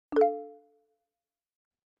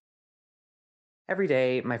Every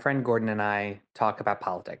day, my friend Gordon and I talk about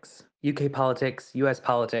politics UK politics, US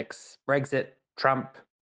politics, Brexit, Trump,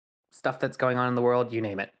 stuff that's going on in the world, you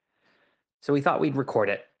name it. So we thought we'd record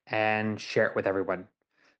it and share it with everyone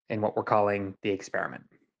in what we're calling the experiment.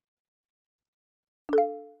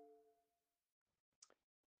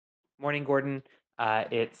 Morning, Gordon.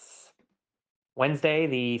 It's Wednesday,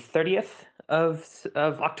 the 30th of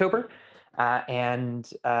October,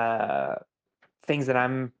 and things that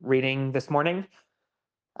I'm reading this morning.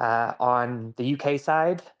 On the UK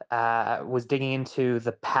side, was digging into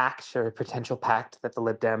the pact or potential pact that the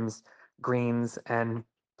Lib Dems, Greens, and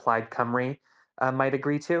Plaid Cymru might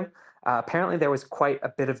agree to. Apparently, there was quite a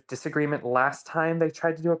bit of disagreement last time they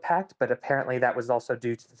tried to do a pact, but apparently that was also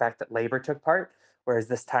due to the fact that Labour took part, whereas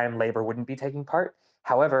this time Labour wouldn't be taking part.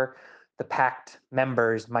 However, the pact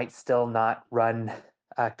members might still not run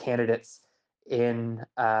candidates in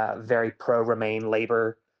very pro Remain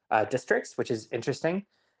Labour districts, which is interesting.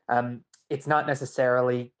 It's not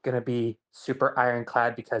necessarily going to be super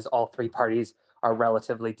ironclad because all three parties are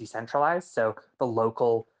relatively decentralized. So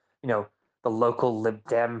you know, the local Lib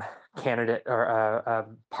Dem candidate or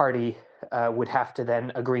party would have to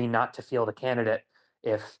then agree not to field a candidate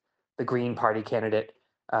if the Green Party candidate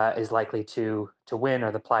is likely to win,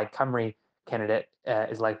 or the Plaid Cymru candidate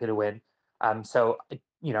is likely to win.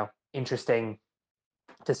 Interesting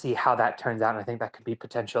to see how that turns out. And I think that could be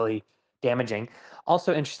potentially damaging.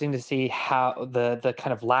 Also interesting to see how the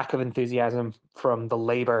kind of lack of enthusiasm from the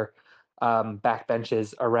Labor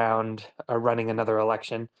backbenches around running another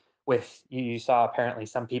election. With you saw apparently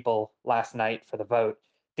some people last night for the vote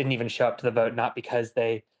didn't even show up to the vote, not because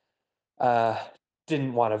they uh,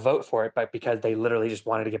 didn't want to vote for it, but because they literally just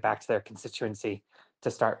wanted to get back to their constituency to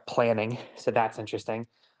start planning. So that's interesting.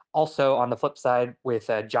 Also, on the flip side, with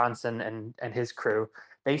Johnson and his crew,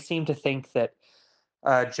 they seem to think that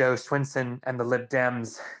Joe Swinson and the Lib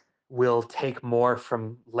Dems will take more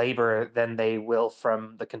from Labor than they will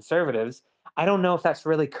from the Conservatives. I don't know if that's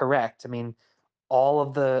really correct. I mean, all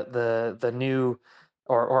of the new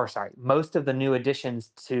or sorry, most of the new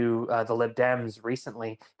additions to the Lib Dems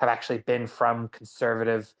recently have actually been from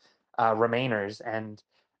conservative Remainers, and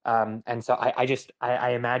so I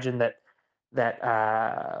imagine that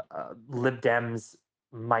Lib Dems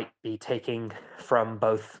might be taking from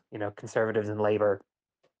both conservatives and Labor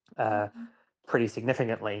uh, pretty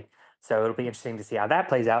significantly. So it'll be interesting to see how that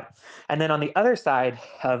plays out. And then on the other side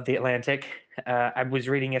of the Atlantic, I was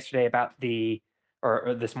reading yesterday about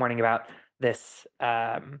or this morning about this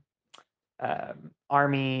army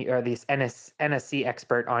or this NSC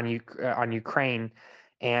expert on Ukraine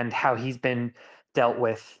and how he's been dealt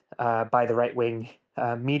with by the right wing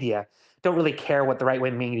media. Don't really care what the right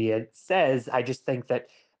wing media says. I just think that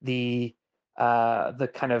the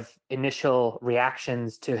kind of initial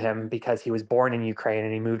reactions to him, because he was born in Ukraine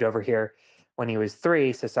and he moved over here when he was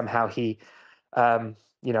 3, so somehow he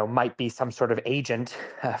might be some sort of agent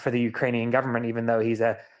for the Ukrainian government, even though he's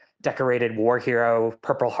a decorated war hero,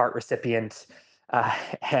 Purple Heart recipient, uh,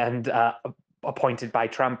 and appointed by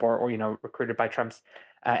Trump or recruited by Trump's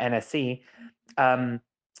NSC. Um,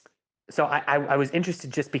 so I was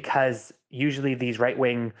interested just because usually these right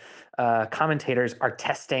wing commentators are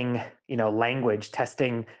testing language,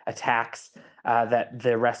 testing attacks that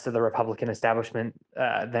the rest of the Republican establishment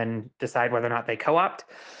then decide whether or not they co-opt.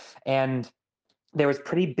 And there was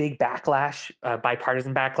pretty big backlash,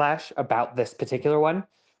 bipartisan backlash about this particular one.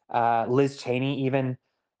 Liz Cheney even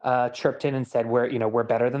chirped in and said, we're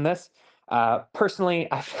better than this." Personally,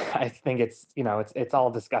 I think it's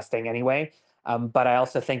all disgusting anyway. But I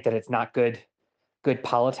also think that it's not good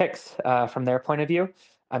politics from their point of view.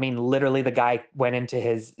 I mean, literally, the guy went into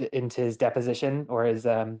his deposition or his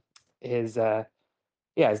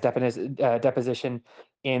deposition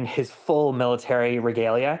in his full military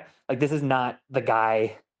regalia. Like, this is not the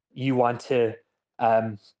guy you want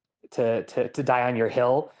um, to die on your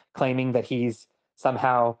hill, claiming that he's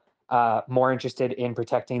somehow more interested in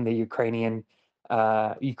protecting the Ukrainian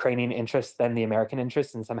interests than the American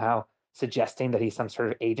interests, and somehow suggesting that he's some sort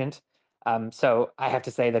of agent. So I have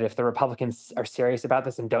to say that if the Republicans are serious about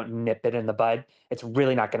this and don't nip it in the bud, it's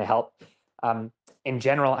really not going to help. Um, in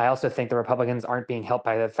general, I also think the Republicans aren't being helped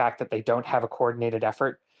by the fact that they don't have a coordinated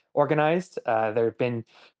effort organized. There have been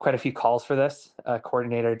quite a few calls for this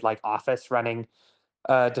coordinated, like, office running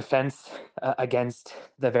defense against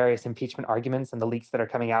the various impeachment arguments and the leaks that are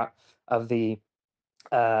coming out of the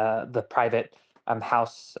private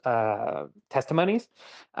House testimonies.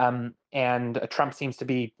 And Trump seems to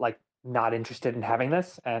be, like, not interested in having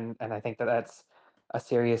this, and I think that that's a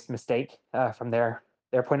serious mistake from their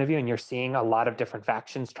their point of view, and you're seeing a lot of different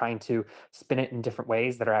factions trying to spin it in different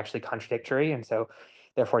ways that are actually contradictory, and so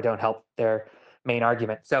therefore don't help their main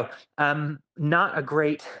argument. So, not a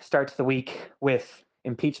great start to the week with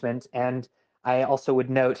impeachment. And I also would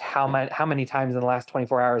note how many times in the last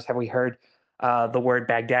 24 hours have we heard the word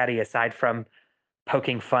Baghdadi, aside from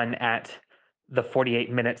poking fun at the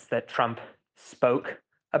 48 minutes that Trump spoke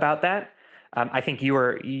about that. I think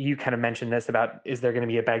you kind of mentioned this about, is there going to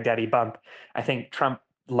be a Baghdadi bump? I think Trump,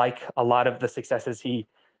 like a lot of the successes he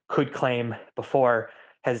could claim before,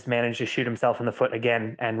 has managed to shoot himself in the foot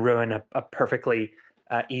again and ruin a perfectly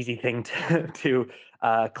easy thing to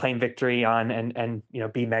claim victory on, and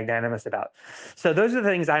be magnanimous about. So those are the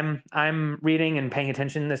things I'm reading and paying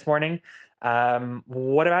attention this morning.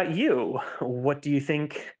 What about you? What do you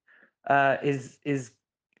think is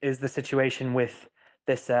the situation with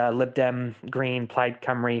this Lib Dem Green Plaid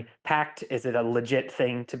Cymru pact? Is it a legit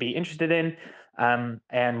thing to be interested in?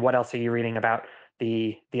 And what else are you reading about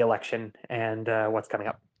the election and what's coming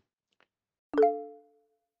up?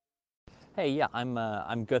 Hey, yeah,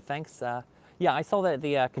 I'm good, thanks. Yeah, I saw that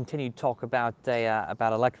the continued talk about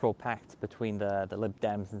electoral pacts between the Lib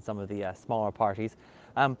Dems and some of the smaller parties.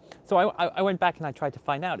 So I went back and I tried to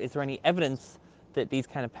find out, is there any evidence that these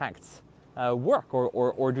kind of pacts work,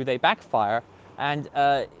 or do they backfire? And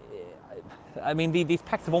I mean, these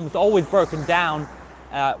pacts have almost always broken down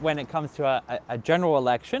when it comes to a general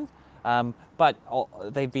election, but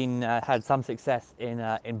they've been had some success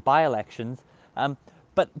in by-elections.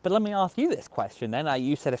 But let me ask you this question then.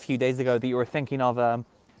 You said a few days ago that you were thinking of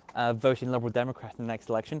voting Liberal Democrat in the next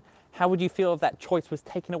election. How would you feel if that choice was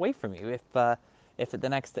taken away from you? If at the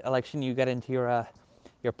next election you get into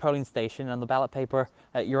your polling station and the ballot paper,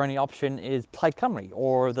 your only option is Plaid Cymru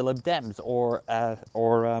or the Lib Dems or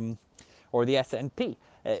the SNP?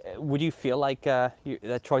 Would you feel like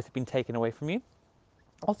that choice had been taken away from you?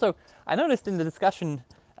 Also, I noticed in the discussion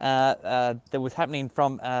that was happening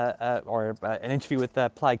from an interview with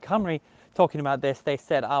Plaid Cymru talking about this, they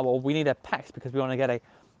said, well, we need a pact because we want to get a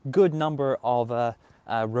good number of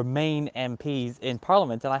Remain MPs in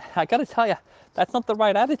Parliament. And I got to tell you, that's not the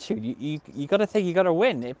right attitude. You got to think you got to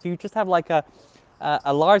win. If you just have like a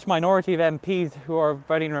large minority of MPs who are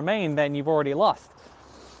voting Remain, then you've already lost.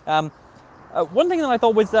 One thing that I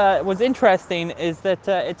thought was interesting is that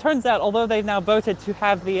it turns out, although they've now voted to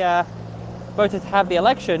have the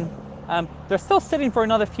election, they're still sitting for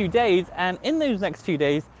another few days, and in those next few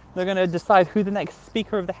days, they're going to decide who the next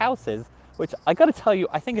Speaker of the House is, which I got to tell you,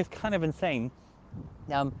 I think is kind of insane.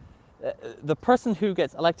 The person who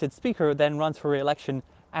gets elected Speaker then runs for re-election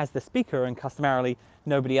as the Speaker, and customarily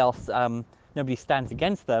nobody stands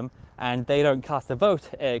against them, and they don't cast a vote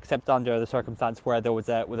except under the circumstance where there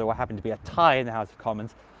happened to be a tie in the House of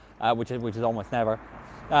Commons, which is almost never.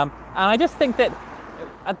 And I just think that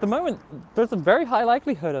at the moment there's a very high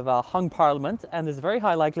likelihood of a hung Parliament, and there's a very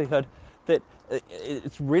high likelihood that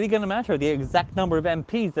it's really going to matter the exact number of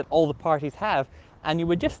MPs that all the parties have. And you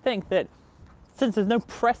would just think that since there's no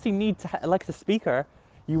pressing need to elect a speaker,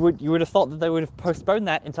 you would have thought that they would have postponed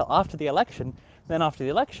that until after the election. Then after the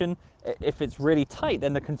election, if it's really tight,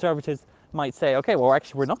 then the Conservatives might say, okay, well,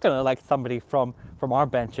 actually, we're not going to elect somebody from our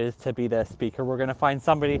benches to be the speaker. We're going to find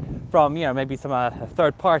somebody from, maybe some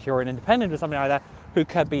third party or an independent or something like that who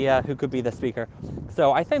could be the speaker.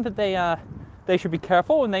 So I think that they should be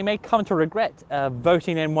careful, and they may come to regret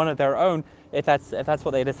voting in one of their own if that's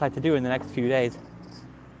what they decide to do in the next few days.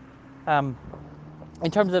 In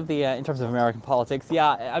terms of American politics, yeah,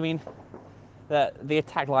 I mean, the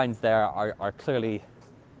attack lines there are clearly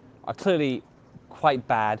quite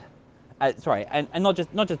bad. Sorry, and not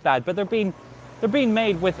just bad, but they're being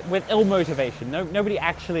made with ill motivation. Nobody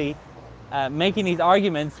actually making these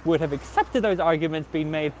arguments would have accepted those arguments being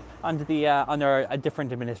made under a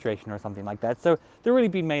different administration or something like that. So they're really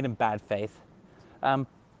being made in bad faith.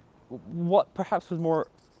 What perhaps was more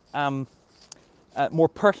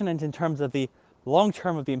pertinent in terms of the long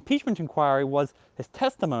term of the impeachment inquiry was his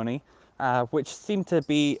testimony, which seemed to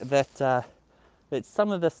be that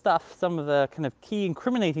some of the kind of key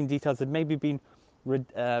incriminating details had maybe been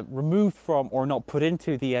removed from or not put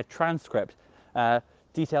into the transcript.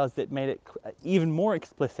 Details that made it even more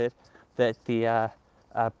explicit that the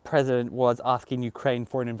president was asking Ukraine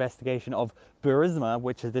for an investigation of Burisma,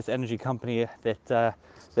 which is this energy company that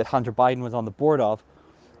Hunter Biden was on the board of.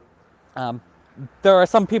 There are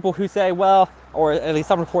some people who say, well, or at least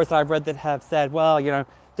some reports that I've read that have said, well,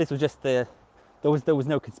 this was just there was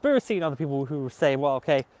no conspiracy, and other people who say, well,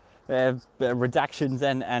 okay, redactions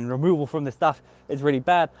and removal from the stuff is really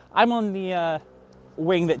bad. I'm on the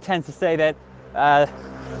wing that tends to say that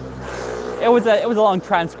it was a long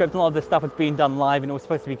transcript, and a lot of this stuff was being done live, and it was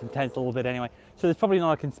supposed to be condensed a little bit anyway. So there's probably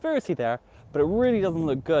not a conspiracy there, but it really doesn't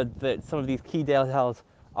look good that some of these key details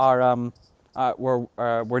are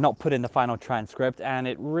were not put in the final transcript, and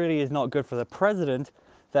it really is not good for the president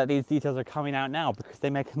that these details are coming out now, because they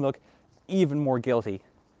make him look even more guilty.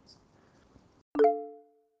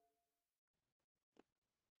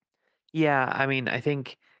 Yeah, I mean, I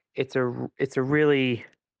think it's a really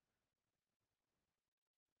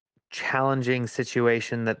challenging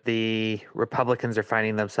situation that the Republicans are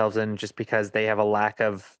finding themselves in just because they have a lack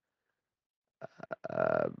of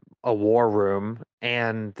uh, a war room,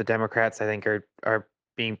 and the Democrats, I think, are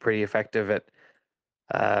being pretty effective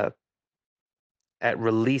uh, at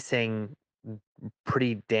releasing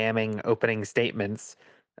pretty damning opening statements,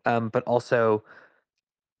 but also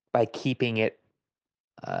by keeping it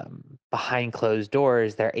behind closed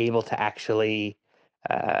doors, they're able to actually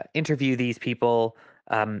interview these people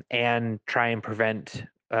and try and prevent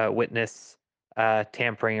witness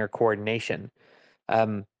tampering or coordination.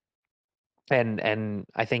 Um, and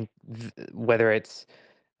I think whether it's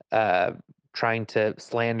uh, trying to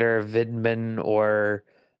slander Vidman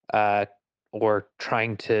uh, or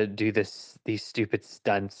trying to do these stupid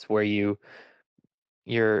stunts where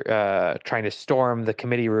you're trying to storm the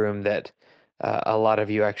committee room that a lot of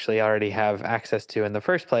you actually already have access to in the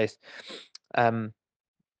first place. Um,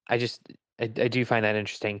 I just I do find that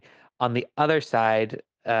interesting. On the other side,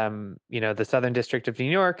 the Southern District of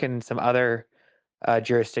New York and some other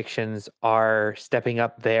jurisdictions are stepping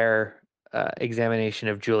up their examination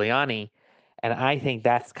of Giuliani, and I think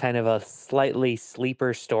that's kind of a slightly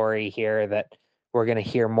sleeper story here that we're going to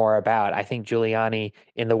hear more about. I think Giuliani,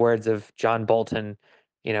 in the words of John Bolton,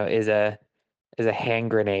 is a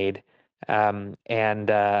hand grenade, and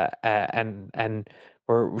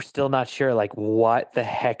we're still not sure like what the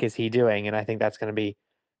heck is he doing, and I think that's going to be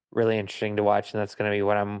really interesting to watch, and that's going to be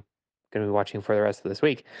what I'm going to be watching for the rest of this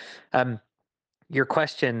week. Um, your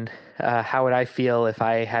question, how would I feel if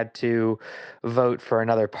I had to vote for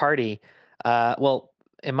another party? Well,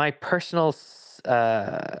 in my personal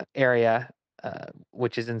area,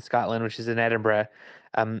 which is in Scotland, which is in Edinburgh,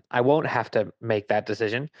 I won't have to make that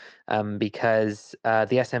decision because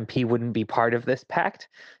the SNP wouldn't be part of this pact.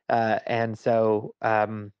 And so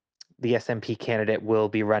the SNP candidate will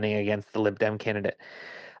be running against the Lib Dem candidate.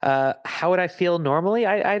 How would I feel normally?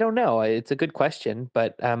 I don't know. It's a good question,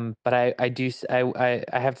 but I do I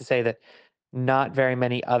have to say that not very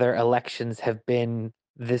many other elections have been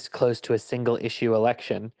this close to a single issue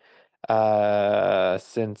election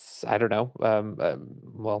since I don't know.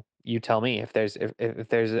 Well, you tell me if if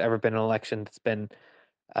there's ever been an election that's been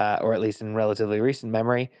or at least in relatively recent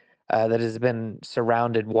memory, that has been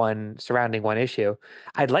surrounding one issue.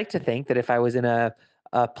 I'd like to think that if I was in a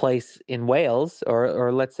place in Wales,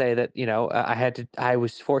 or let's say that I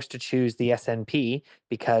was forced to choose the SNP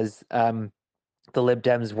because the Lib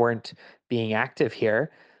Dems weren't being active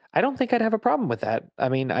here. I don't think I'd have a problem with that. I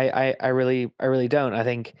mean, I really don't. I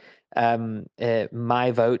think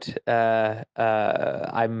my vote,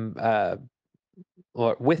 I'm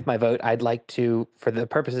or with my vote, I'd like to, for the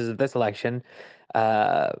purposes of this election,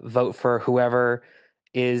 vote for whoever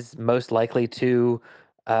is most likely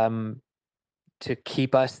um, to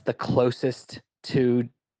keep us the closest to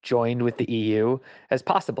joined with the EU as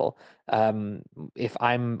possible. Um, if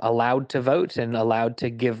I'm allowed to vote and allowed to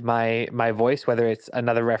give my voice, whether it's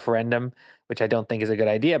another referendum, which I don't think is a good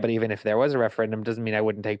idea, but even if there was a referendum, doesn't mean I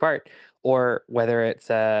wouldn't take part, or whether it's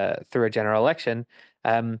through a general election.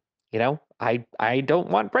 Um, I don't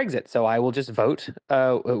want Brexit, so I will just vote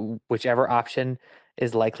whichever option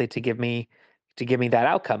is likely to give me that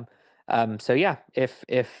outcome. So yeah, if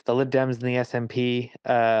the Lib Dems and the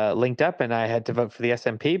SNP linked up, and I had to vote for the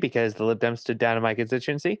SNP because the Lib Dems stood down in my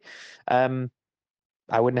constituency, um,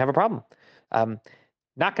 I wouldn't have a problem. Um,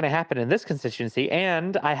 Not going to happen in this constituency,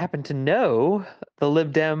 and I happen to know the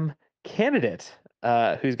Lib Dem candidate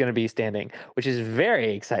who's going to be standing, which is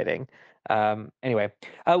very exciting. Anyway,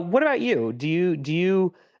 what about you? Do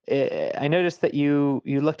you? I noticed that you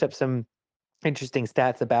looked up some interesting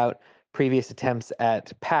stats about previous attempts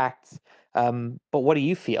at pacts. But what do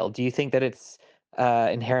you feel? Do you think that it's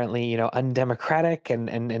inherently, undemocratic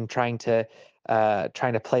and trying to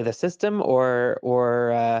play the system, or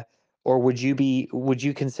would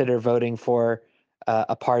you consider voting for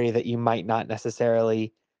a party that you might not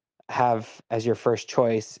necessarily have as your first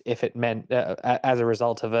choice if it meant as a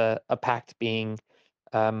result of a pact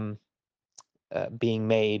um, being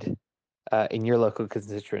made in your local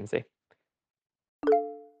constituency?